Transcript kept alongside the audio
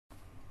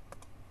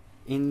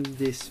In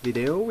this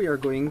video we are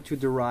going to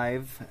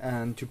derive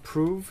and to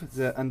prove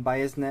the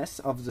unbiasedness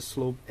of the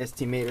slope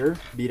estimator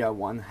beta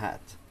 1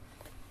 hat.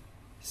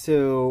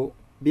 So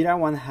beta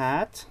 1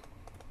 hat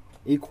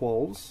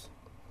equals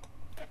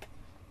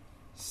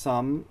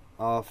sum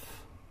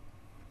of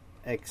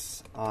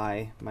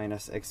xi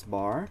minus x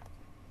bar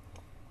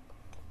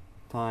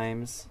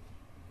times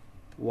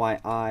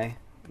yi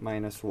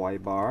minus y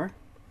bar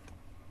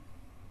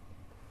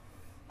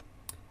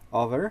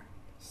over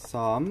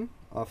sum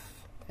of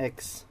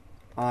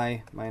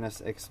xi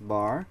minus x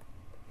bar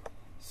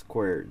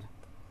squared.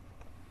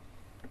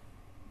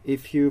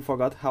 If you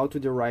forgot how to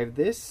derive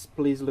this,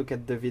 please look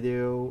at the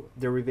video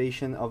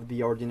derivation of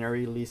the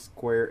ordinary least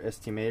square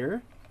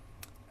estimator.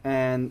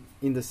 And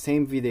in the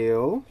same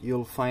video,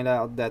 you'll find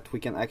out that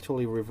we can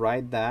actually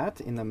rewrite that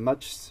in a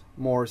much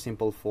more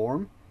simple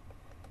form.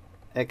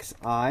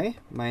 Xi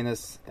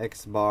minus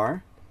x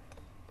bar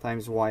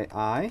times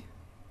yi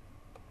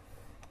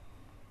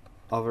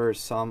over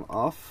sum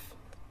of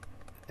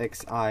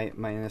xi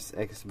minus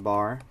x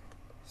bar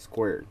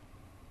squared.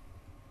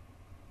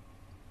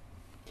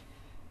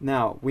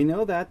 Now, we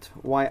know that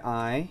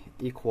yi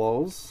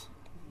equals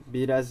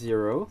beta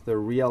 0, the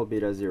real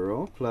beta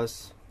 0,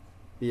 plus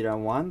beta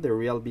 1, the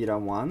real beta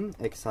 1,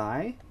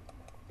 xi,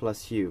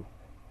 plus u.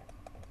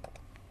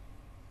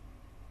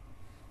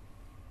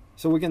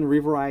 So we can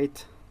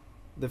rewrite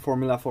the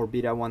formula for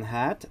beta 1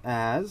 hat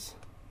as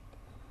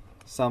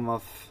sum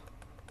of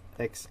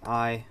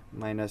xi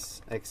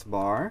minus x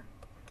bar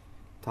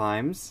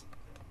times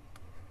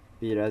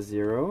beta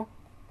 0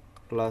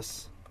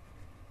 plus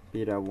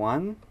beta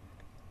 1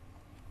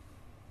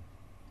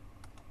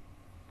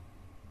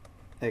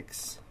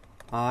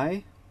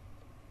 xi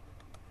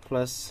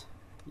plus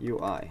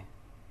ui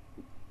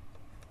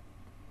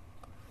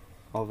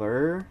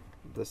over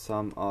the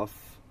sum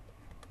of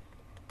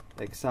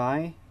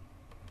xi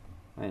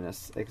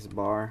minus x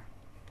bar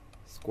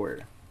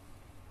squared.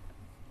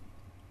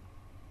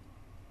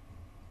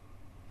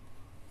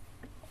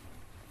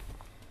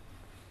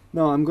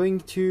 Now I'm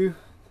going to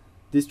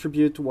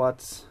distribute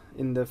what's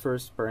in the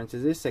first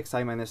parenthesis,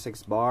 xi minus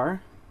x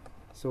bar.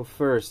 So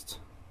first,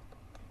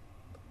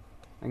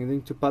 I'm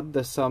going to put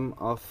the sum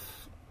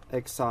of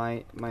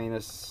xi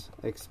minus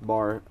x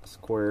bar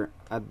square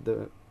at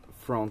the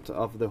front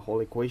of the whole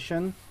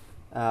equation.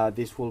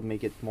 This will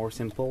make it more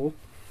simple.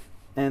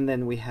 And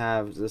then we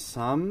have the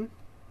sum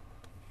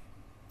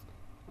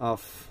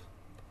of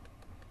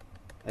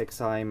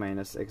xi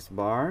minus x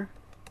bar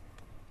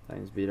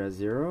times beta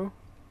 0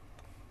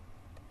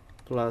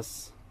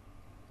 plus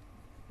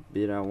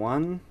beta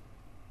 1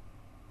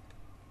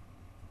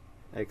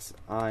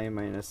 xi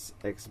minus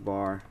x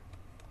bar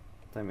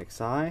times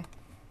xi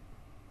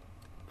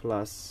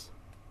plus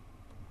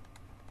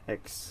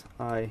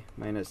xi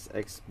minus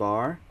x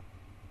bar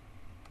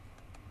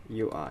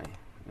ui,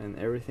 and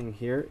everything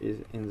here is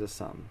in the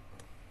sum.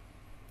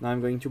 Now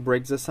I'm going to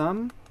break the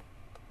sum.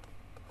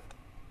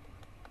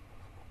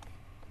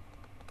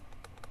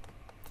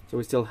 So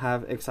we still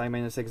have xi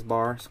minus x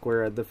bar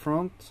square at the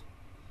front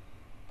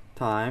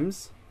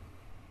times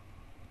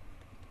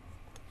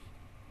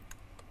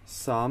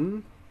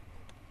sum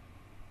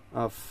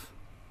of,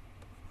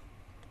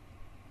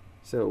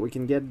 so we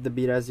can get the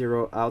beta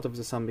 0 out of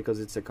the sum because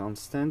it's a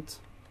constant,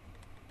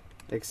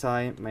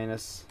 xi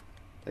minus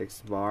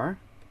x bar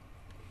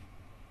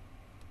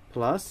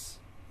plus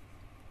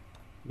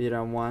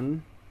beta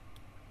 1,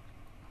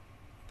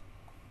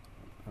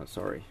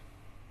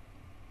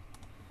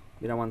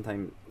 beta 1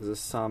 times the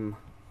sum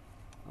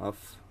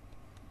of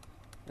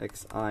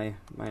xi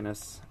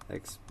minus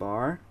x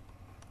bar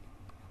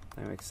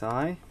times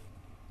xi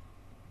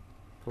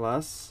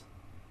plus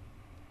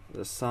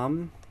the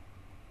sum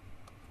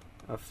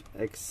of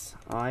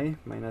xi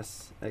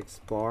minus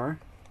x bar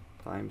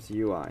times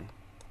ui.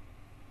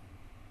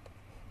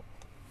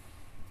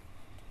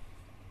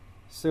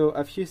 So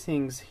a few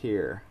things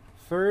here.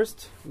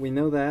 First, we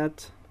know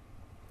that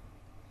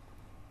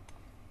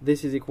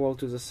this is equal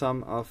to the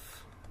sum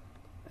of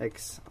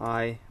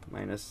xi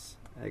minus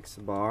x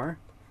bar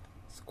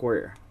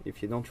square.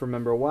 If you don't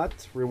remember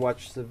what,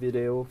 rewatch the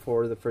video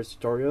for the first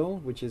tutorial,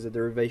 which is a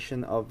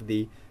derivation of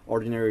the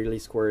ordinary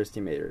least square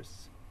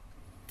estimators.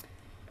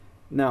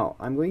 Now,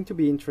 I'm going to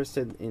be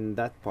interested in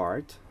that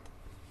part,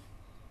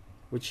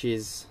 which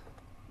is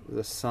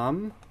the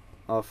sum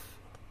of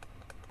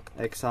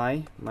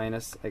xi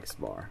minus x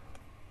bar.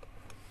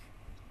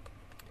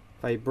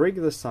 If I break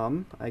the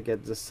sum, I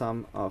get the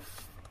sum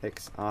of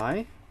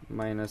xi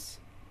minus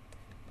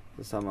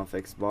the sum of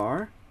x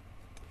bar.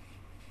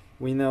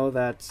 We know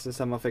that the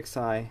sum of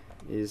xi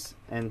is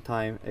n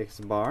times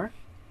x bar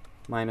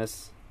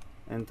minus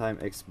n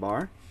times x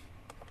bar.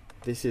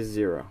 This is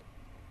 0.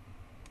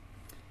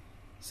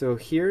 So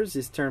here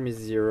this term is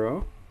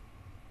 0,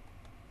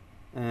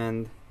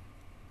 and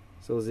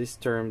so this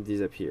term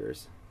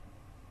disappears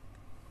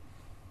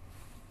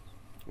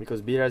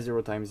because beta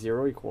 0 times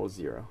 0 equals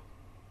 0.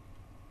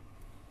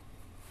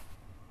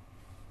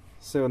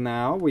 So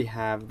now we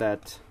have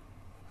that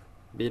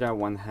beta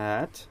 1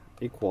 hat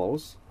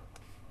equals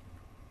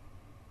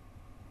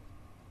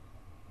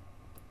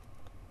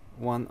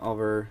 1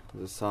 over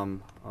the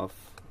sum of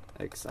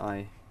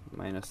xi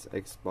minus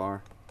x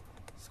bar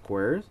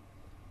squared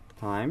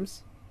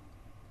times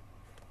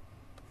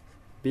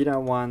beta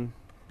 1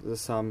 the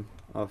sum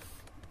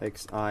of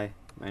xi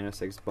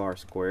minus x bar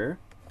squared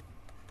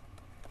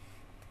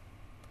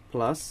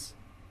plus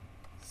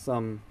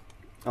sum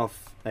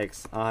of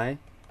xi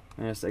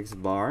minus x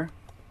bar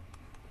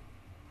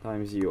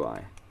times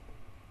ui.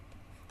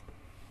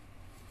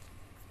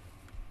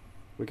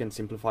 We can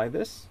simplify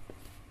this.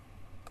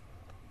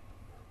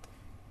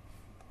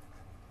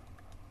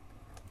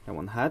 And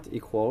 1 hat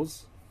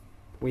equals,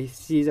 we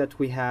see that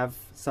we have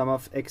sum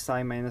of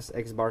xi minus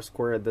x bar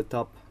squared at the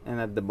top and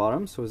at the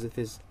bottom, so this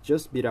is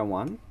just beta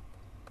 1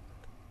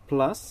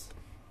 plus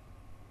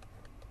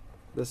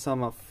the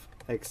sum of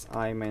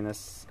xi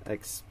minus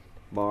x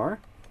bar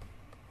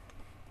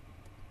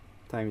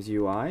times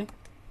ui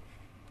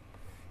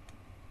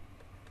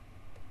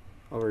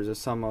over the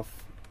sum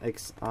of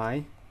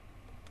xi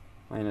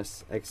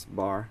minus x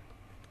bar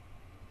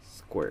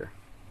square.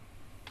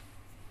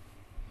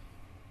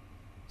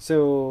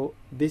 So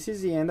this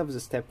is the end of the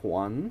step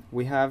 1.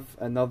 We have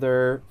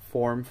another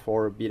form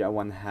for beta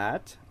 1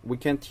 hat. We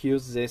can't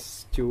use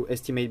this to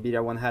estimate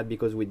beta 1 hat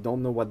because we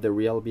don't know what the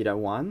real beta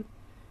 1.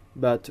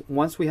 But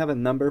once we have a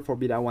number for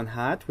beta 1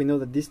 hat, we know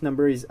that this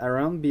number is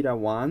around beta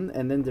 1,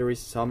 and then there is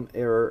some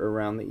error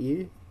around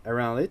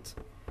it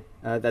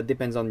that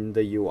depends on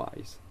the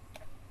UIs.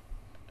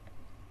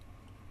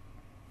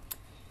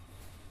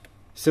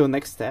 So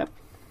next step,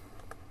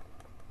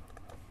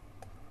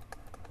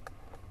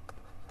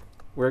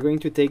 we're going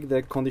to take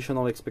the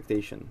conditional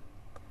expectation.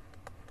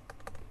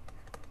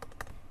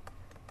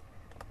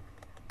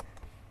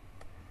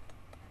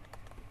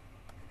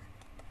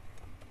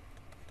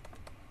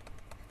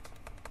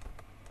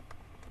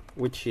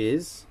 Which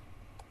is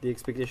the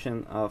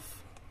expectation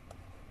of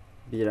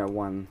beta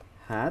 1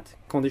 hat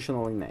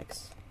conditional in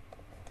x.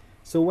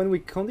 So when we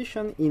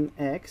condition in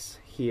x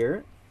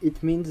here,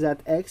 it means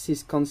that x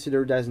is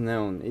considered as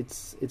known.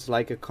 It's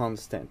like a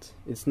constant.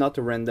 It's not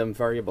a random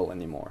variable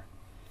anymore.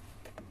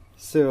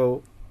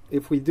 So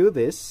if we do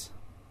this,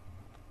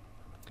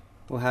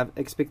 we'll have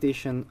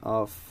expectation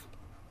of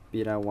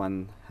beta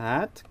 1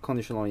 hat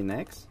conditional in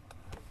x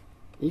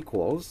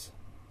equals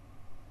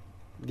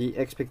the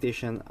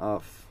expectation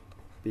of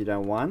beta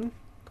 1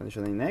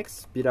 conditional in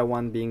x, beta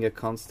 1 being a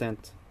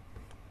constant,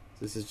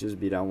 this is just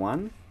beta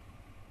 1,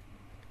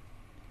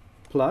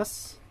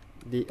 plus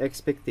the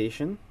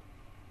expectation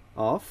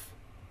of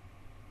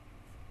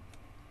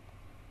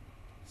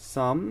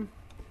sum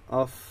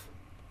of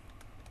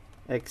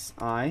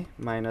xi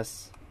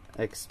minus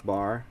x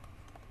bar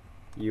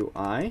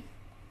ui.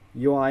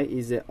 Ui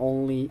is the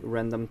only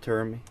random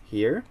term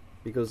here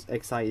because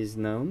xi is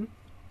known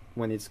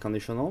when it's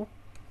conditional,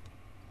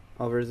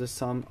 over the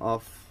sum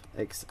of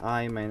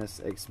xi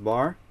minus x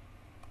bar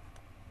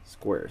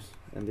squares,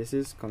 and this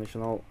is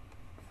conditional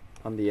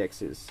on the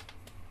x's.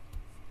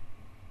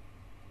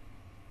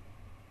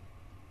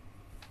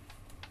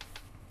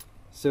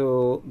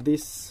 So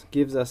this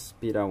gives us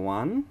beta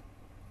 1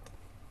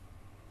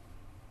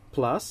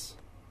 plus,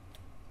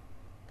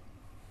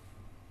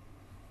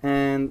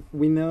 and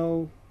we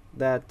know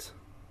that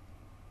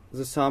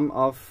the sum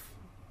of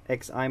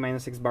xi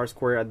minus x bar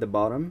squared at the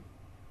bottom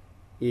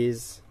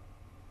is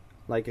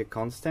like a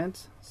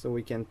constant, so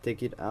we can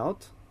take it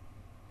out.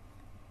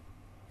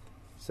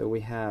 So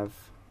we have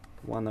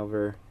 1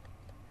 over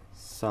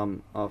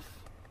sum of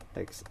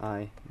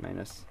xi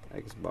minus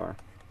x bar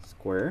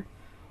square.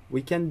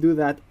 We can do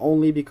that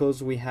only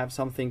because we have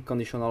something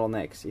conditional on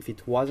x. If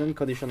it wasn't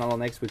conditional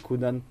on x, we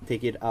couldn't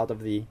take it out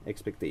of the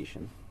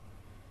expectation.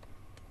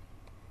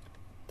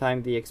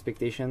 Time the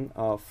expectation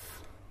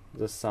of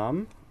the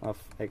sum of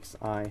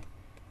xi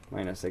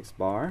minus x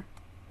bar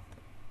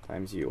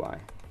times ui,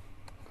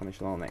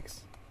 conditional on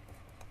x.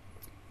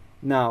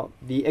 Now,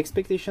 the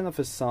expectation of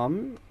a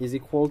sum is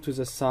equal to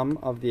the sum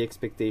of the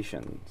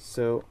expectation.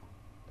 So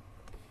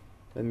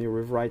let me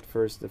rewrite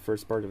first the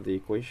first part of the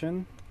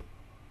equation.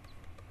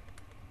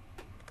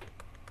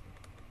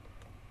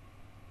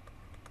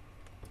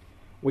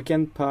 We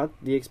can put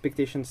the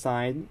expectation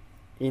sign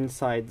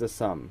inside the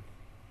sum.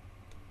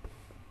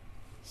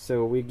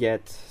 So we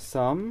get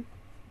sum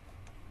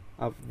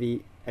of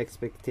the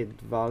expected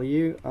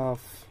value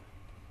of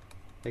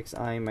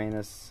xi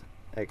minus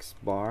x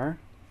bar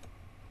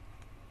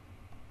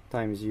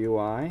times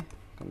ui,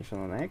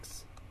 conditional on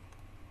x.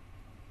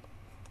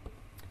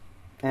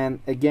 And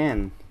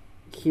again,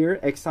 here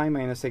xi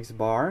minus x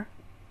bar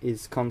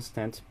is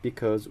constant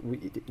because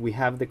we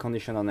have the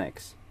condition on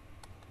x.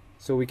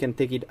 So we can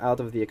take it out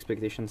of the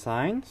expectation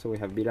sign. So we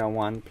have beta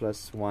 1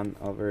 plus 1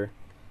 over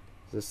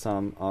the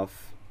sum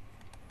of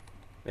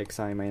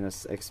xi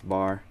minus x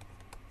bar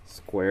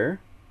square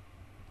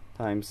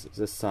times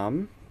the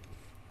sum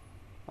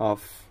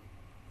of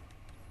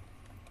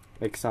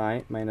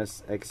xi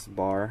minus x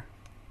bar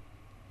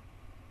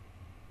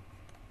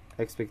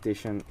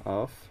expectation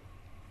of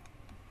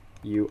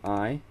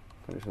ui,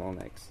 conditional on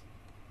x.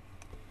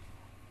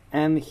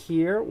 And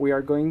here we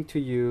are going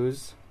to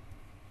use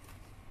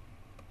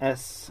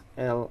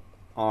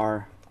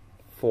SLR4,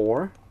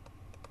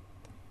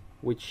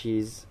 which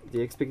is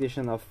the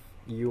expectation of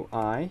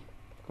UI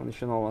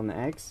conditional on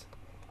x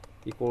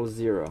equals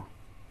 0.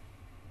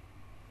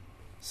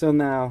 So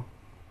now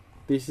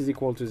this is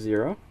equal to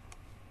 0.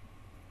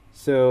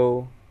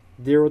 So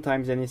 0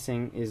 times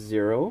anything is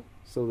 0.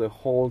 So the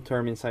whole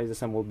term inside the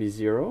sum will be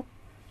 0.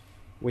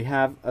 We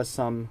have a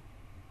sum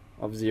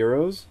of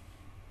zeros.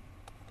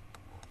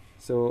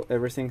 So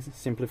everything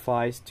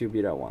simplifies to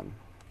beta 1.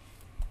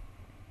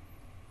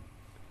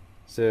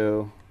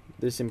 So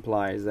this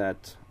implies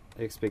that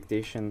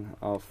expectation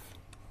of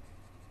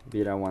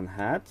beta 1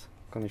 hat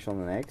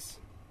conditional on x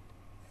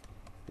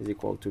is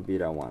equal to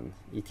beta 1.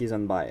 It is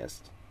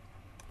unbiased.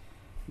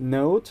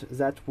 Note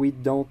that we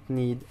don't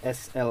need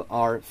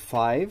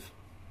SLR5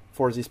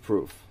 for this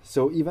proof.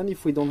 So even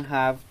if we don't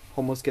have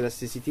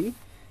homoscedasticity,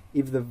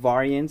 if the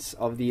variance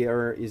of the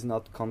error is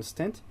not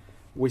constant,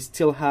 we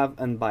still have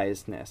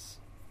unbiasedness.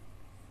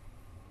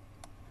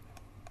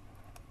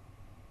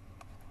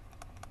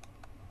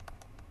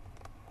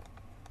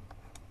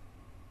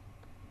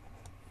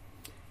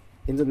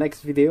 In the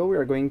next video, we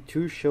are going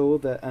to show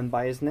the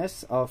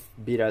unbiasedness of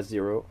beta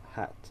 0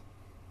 hat.